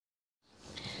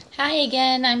Hi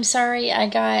again. I'm sorry I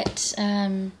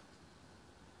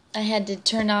had to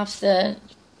turn off the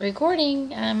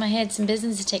recording. I had some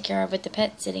business to take care of with the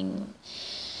pet sitting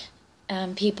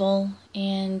people,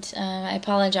 and I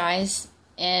apologize.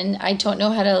 And I don't know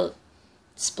how to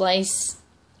splice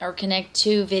or connect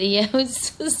two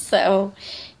videos, so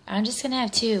I'm just going to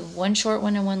have two. One short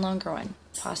one and one longer one,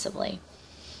 possibly.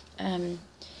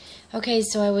 Okay,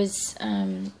 so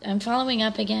I'm following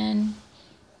up again,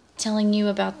 telling you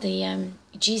about the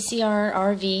GCR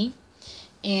RV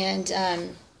and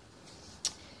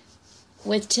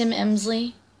with Tim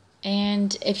Emsley.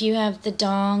 And if you have the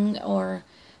Dong or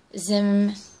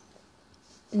Zim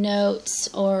notes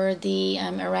or the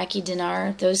Iraqi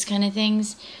dinar, those kind of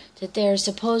things that they're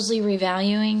supposedly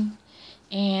revaluing,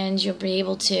 and you'll be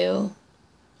able to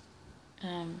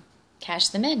cash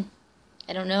them in.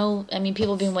 I don't know. I mean,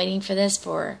 people have been waiting for this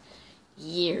for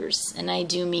years, and I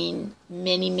do mean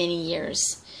many, many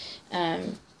years.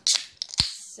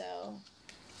 So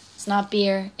it's not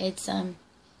beer, it's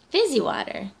fizzy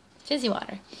water.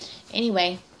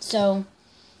 Anyway, so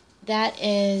that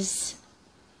is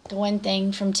the one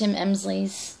thing from Tim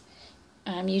Emsley's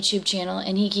YouTube channel,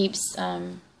 and he keeps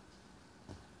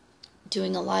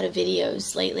doing a lot of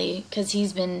videos lately because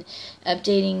he's been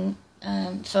updating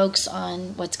folks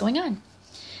on what's going on.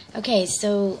 Okay,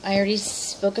 so I already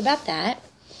spoke about that,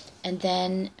 and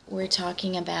then we're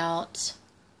talking about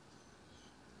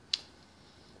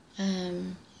the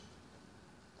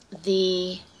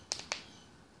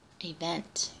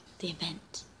event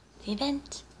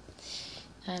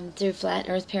through Flat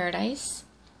Earth Paradise.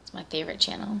 It's my favorite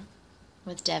channel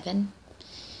with Devin.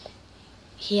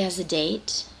 He has a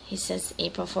date. He says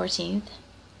April 14th.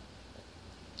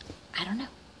 I don't know.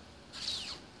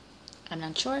 I'm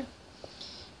not sure.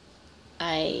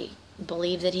 I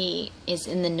believe that he is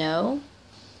in the know.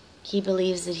 He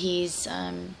believes that he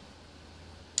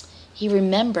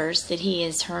remembers that he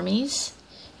is Hermes.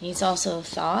 He's also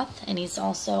Thoth, and he's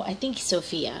also, I think,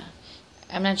 Sophia.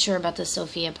 I'm not sure about the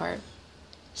Sophia part.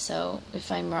 So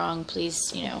if I'm wrong,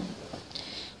 please,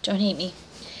 don't hate me.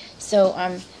 So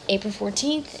April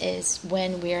 14th is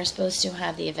when we are supposed to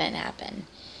have the event happen.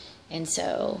 And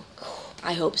so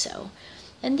I hope so.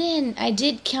 And then I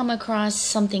did come across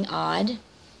something odd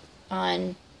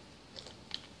on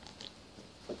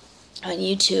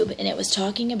YouTube, and it was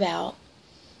talking about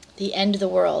the end of the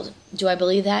world. Do I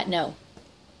believe that? No.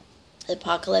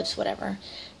 Apocalypse, whatever.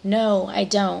 No, I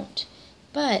don't.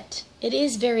 But it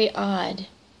is very odd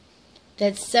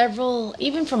that several,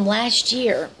 even from last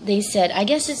year, they said, I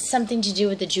guess it's something to do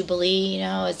with the Jubilee,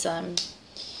 it's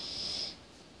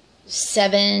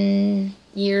 7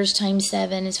 years times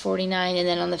 7 is 49, and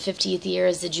then on the 50th year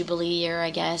is the Jubilee year,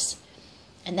 I guess.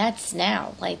 And that's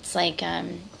now. It's like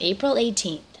April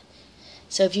 18th.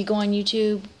 So if you go on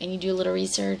YouTube and you do a little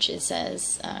research, it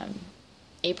says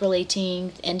April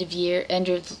 18th, end of year, end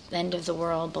of the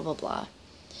world, blah, blah, blah.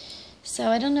 So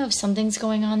I don't know if something's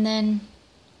going on then,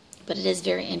 but it is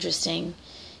very interesting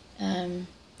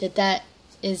that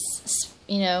is,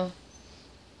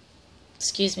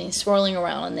 swirling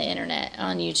around on the internet,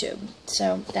 on YouTube.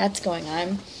 So that's going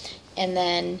on. And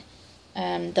then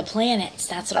the planets,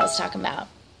 that's what I was talking about.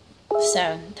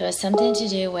 So there was something to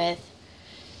do with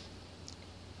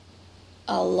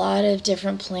a lot of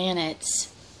different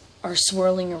planets are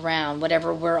swirling around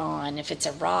whatever we're on. If it's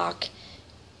a rock,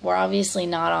 we're obviously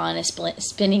not on a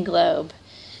spinning globe.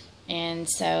 And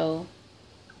so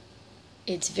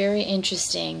it's very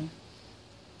interesting.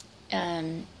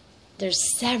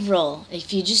 There's several,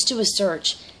 if you just do a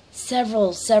search,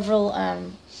 several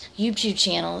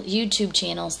YouTube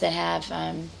channels that have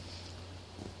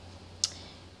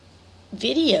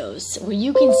videos where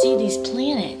you can see these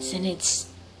planets, and it's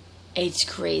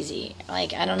crazy.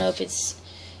 Like, I don't know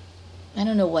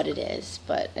what it is,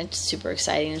 but it's super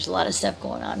exciting. There's a lot of stuff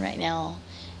going on right now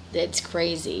that's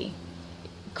crazy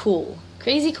cool.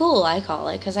 Crazy cool, I call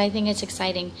it, because I think it's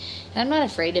exciting. And I'm not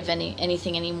afraid of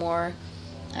anything anymore.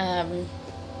 I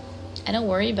don't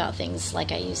worry about things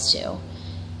like I used to.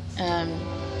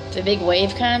 If a big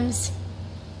wave comes,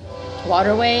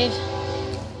 water wave,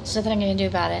 there's nothing I'm going to do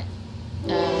about it.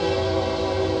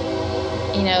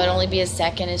 It'd only be a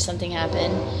second if something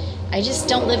happened. I just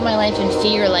don't live my life in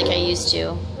fear like I used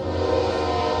to.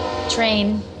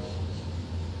 Train.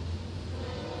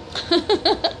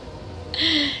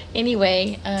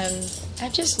 Anyway,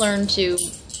 I've just learned to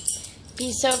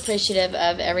be so appreciative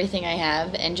of everything I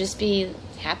have and just be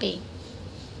happy.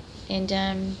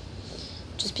 And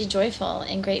just be joyful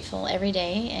and grateful every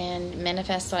day and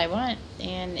manifest what I want.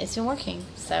 And it's been working.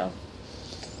 So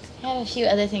I have a few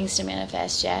other things to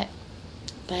manifest yet.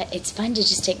 But it's fun to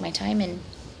just take my time and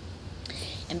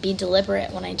and be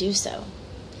deliberate when I do so.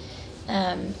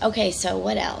 Okay, so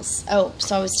what else? Oh,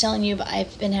 so I was telling you,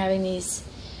 I've been having these.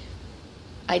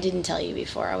 I didn't tell you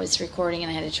before. I was recording and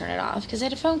I had to turn it off because I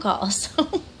had a phone call.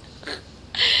 So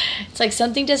it's like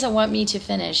something doesn't want me to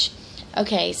finish.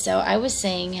 Okay, so I was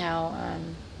saying how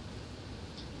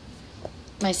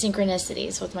my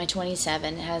synchronicities with my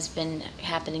 27 has been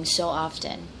happening so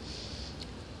often.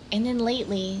 And then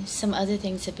lately, some other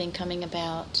things have been coming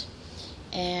about.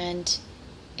 And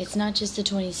it's not just the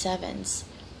 27s,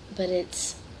 but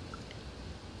it's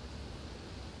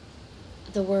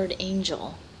the word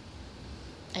angel.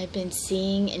 I've been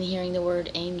seeing and hearing the word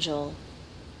angel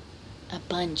a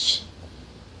bunch.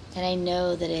 And I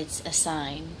know that it's a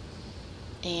sign.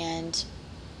 And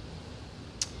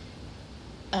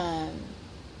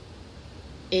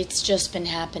it's just been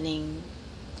happening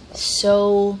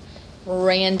so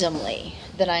randomly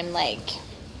that I'm like,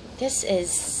 this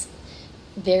is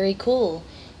very cool.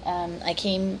 I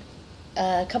came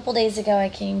a couple days ago. I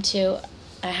came to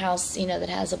a house, that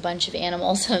has a bunch of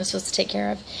animals I'm supposed to take care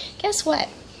of. Guess what?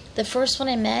 The first one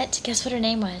I met, guess what her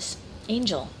name was?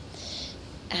 Angel.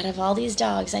 Out of all these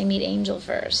dogs, I meet Angel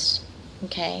first.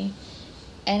 Okay?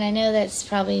 And I know that's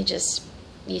probably just,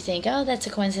 you think, oh, that's a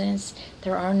coincidence.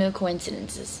 There are no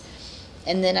coincidences.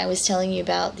 And then I was telling you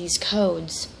about these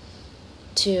codes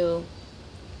to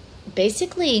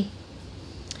basically,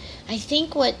 I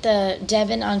think what the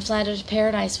Devin on Flat Earth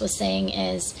Paradise was saying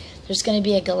is there's going to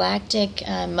be a galactic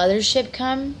mothership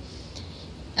come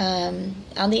on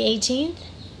the 18th.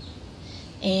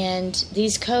 And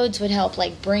these codes would help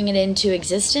like bring it into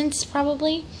existence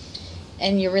probably.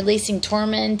 And you're releasing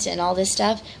torment and all this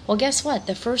stuff. Well, guess what?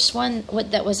 The first one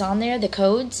that was on there, the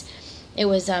codes, it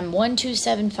was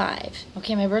 1275.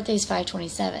 Okay, my birthday's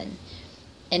 5/27.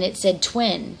 And it said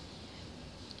twin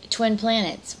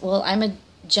planets. Well, I'm a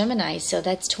Gemini, so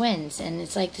that's twins. And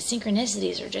it's like the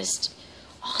synchronicities are just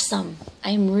awesome.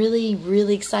 I'm really,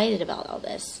 really excited about all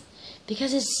this.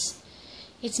 Because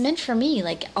it's meant for me.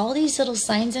 Like, all these little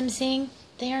signs I'm seeing,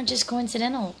 they aren't just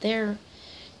coincidental. They're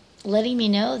letting me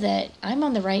know that I'm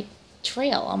on the right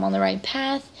trail. I'm on the right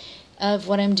path of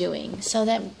what I'm doing. So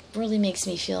that really makes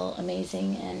me feel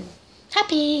amazing and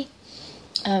happy.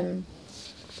 I'm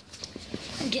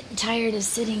getting tired of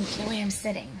sitting the way I'm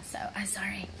sitting. So, I'm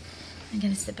sorry. I'm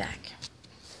going to sit back.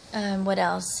 What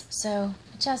else? So,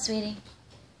 watch out, sweetie.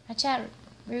 Watch out,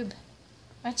 Rube.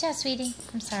 Watch out, sweetie.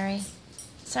 I'm sorry.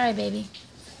 Sorry, baby.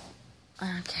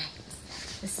 Okay.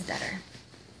 This is better.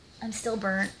 I'm still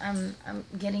burnt. I'm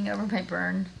getting over my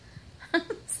burn.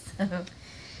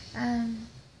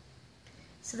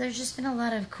 So there's just been a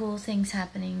lot of cool things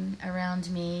happening around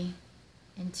me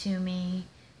and to me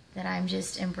that I'm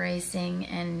just embracing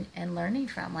and learning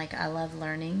from. Like, I love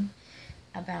learning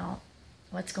about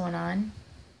what's going on.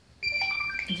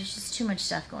 And there's just too much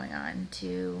stuff going on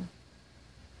to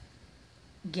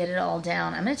get it all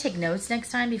down. I'm going to take notes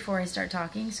next time before I start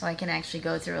talking so I can actually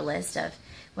go through a list of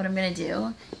what I'm going to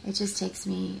do. It just takes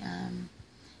me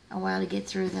a while to get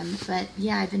through them. But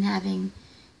yeah, I've been having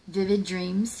vivid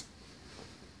dreams,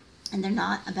 and they're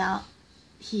not about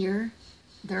here.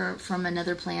 They're from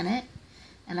another planet,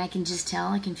 and I can just tell,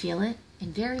 I can feel it,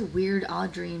 and very weird,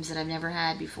 odd dreams that I've never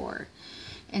had before.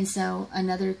 And so,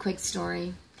 another quick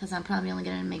story, because I'm probably only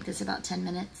going to make this about 10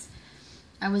 minutes.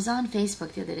 I was on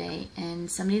Facebook the other day,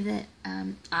 and somebody that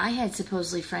I had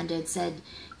supposedly friended said,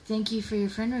 "Thank you for your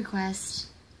friend request.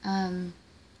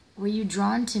 Were you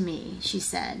drawn to me?" she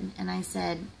said. And I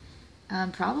said,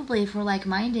 probably, if we're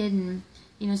like-minded and,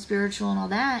 spiritual and all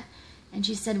that. And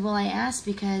she said, well, I asked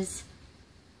because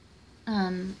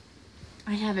I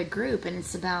have a group, and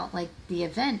it's about, like, the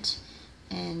event.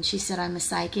 And she said, I'm a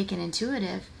psychic and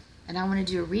intuitive, and I want to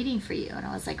do a reading for you. And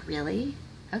I was like, really?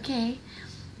 Okay.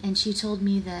 And she told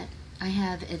me that I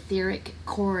have etheric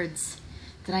cords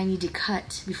that I need to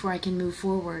cut before I can move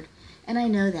forward. And I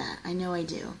know that. I know I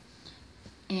do.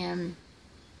 And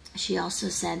she also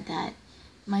said that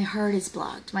my heart is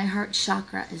blocked. My heart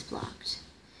chakra is blocked.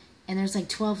 And there's like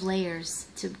 12 layers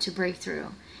to break through.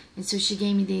 And so she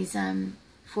gave me these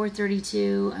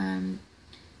 432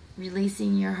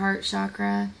 releasing your heart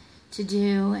chakra to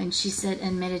do. And she said,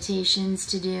 and meditations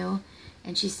to do.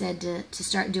 And she said to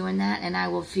start doing that, and I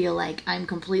will feel like I'm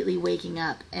completely waking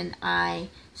up. And I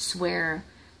swear,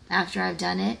 after I've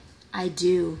done it, I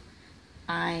do.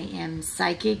 I am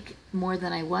psychic more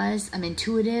than I was. I'm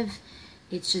intuitive.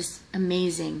 It's just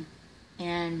amazing.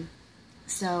 And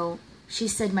so she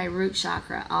said my root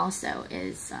chakra also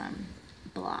is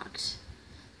blocked.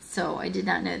 So I did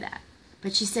not know that.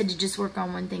 But she said to just work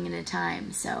on one thing at a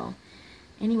time. So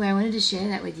anyway, I wanted to share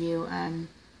that with you.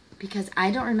 Because I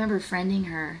don't remember friending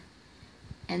her.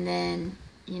 And then,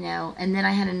 and then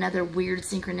I had another weird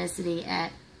synchronicity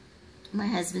at my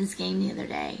husband's game the other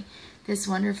day. This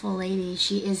wonderful lady,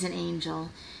 she is an angel,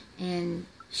 and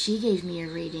she gave me a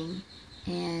reading,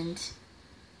 and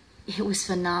it was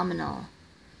phenomenal.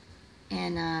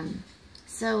 And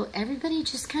so everybody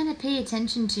just kind of pay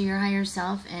attention to your higher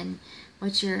self and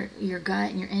what your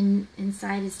gut and your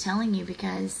inside is telling you,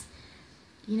 because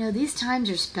these times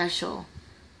are special.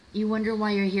 You wonder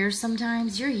why you're here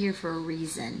sometimes. You're here for a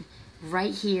reason.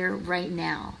 Right here, right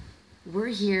now. We're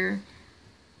here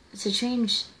to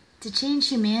change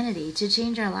humanity, to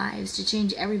change our lives, to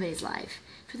change everybody's life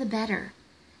for the better.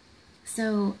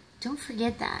 So don't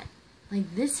forget that.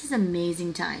 Like, this is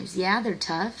amazing times. Yeah, they're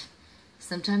tough.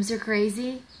 Sometimes they're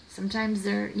crazy. Sometimes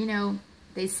they're,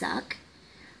 they suck.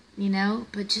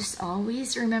 But just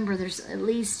always remember there's at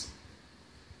least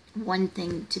one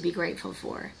thing to be grateful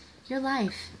for. Your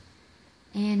life.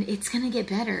 And it's going to get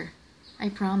better. I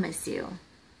promise you.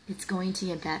 It's going to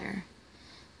get better.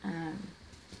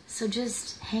 So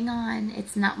just hang on.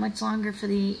 It's not much longer for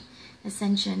the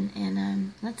ascension.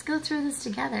 And let's go through this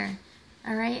together.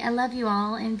 All right? I love you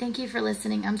all. And thank you for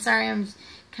listening. I'm sorry I'm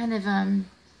kind of,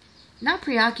 not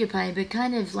preoccupied, but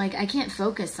kind of like I can't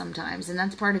focus sometimes. And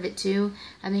that's part of it too.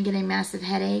 I've been getting massive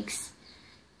headaches.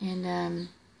 And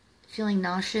feeling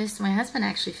nauseous. My husband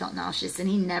actually felt nauseous, and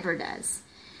he never does.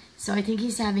 So I think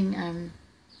he's having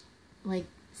like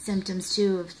symptoms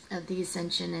too of the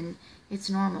ascension, and it's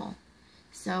normal.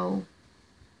 So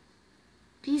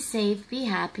be safe, be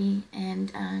happy,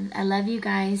 and I love you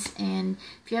guys. And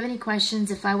if you have any questions,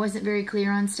 if I wasn't very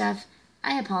clear on stuff,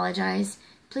 I apologize.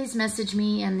 Please message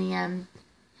me in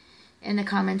the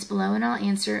comments below, and I'll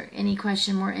answer any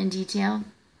question more in detail.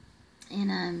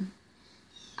 And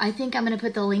I think I'm going to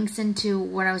put the links into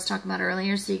what I was talking about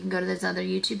earlier, so you can go to those other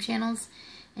YouTube channels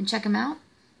and check them out.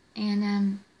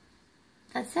 And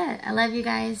that's it. I love you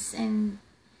guys, and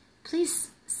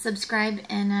please subscribe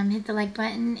and hit the like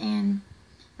button and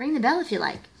ring the bell if you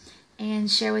like, and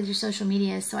share with your social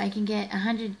media so I can get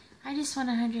 100. I just want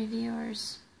 100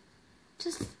 viewers.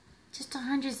 Just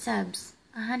 100 subs.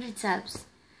 100 subs.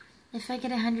 If I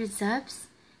get 100 subs,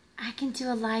 I can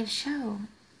do a live show.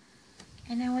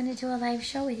 And I want to do a live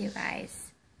show with you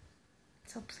guys.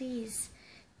 So please,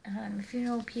 if you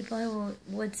know people who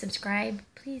would subscribe,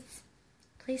 please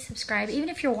subscribe. Even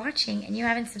if you're watching and you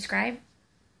haven't subscribed,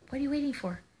 what are you waiting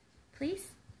for?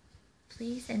 Please,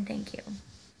 and thank you.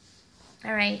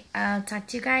 All right, I'll talk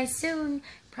to you guys soon.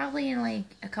 Probably in like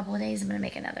a couple of days, I'm going to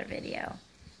make another video,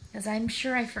 because I'm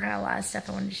sure I forgot a lot of stuff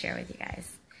I wanted to share with you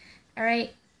guys. All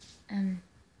right,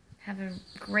 have a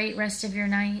great rest of your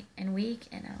night and week,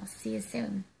 and I'll see you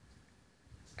soon.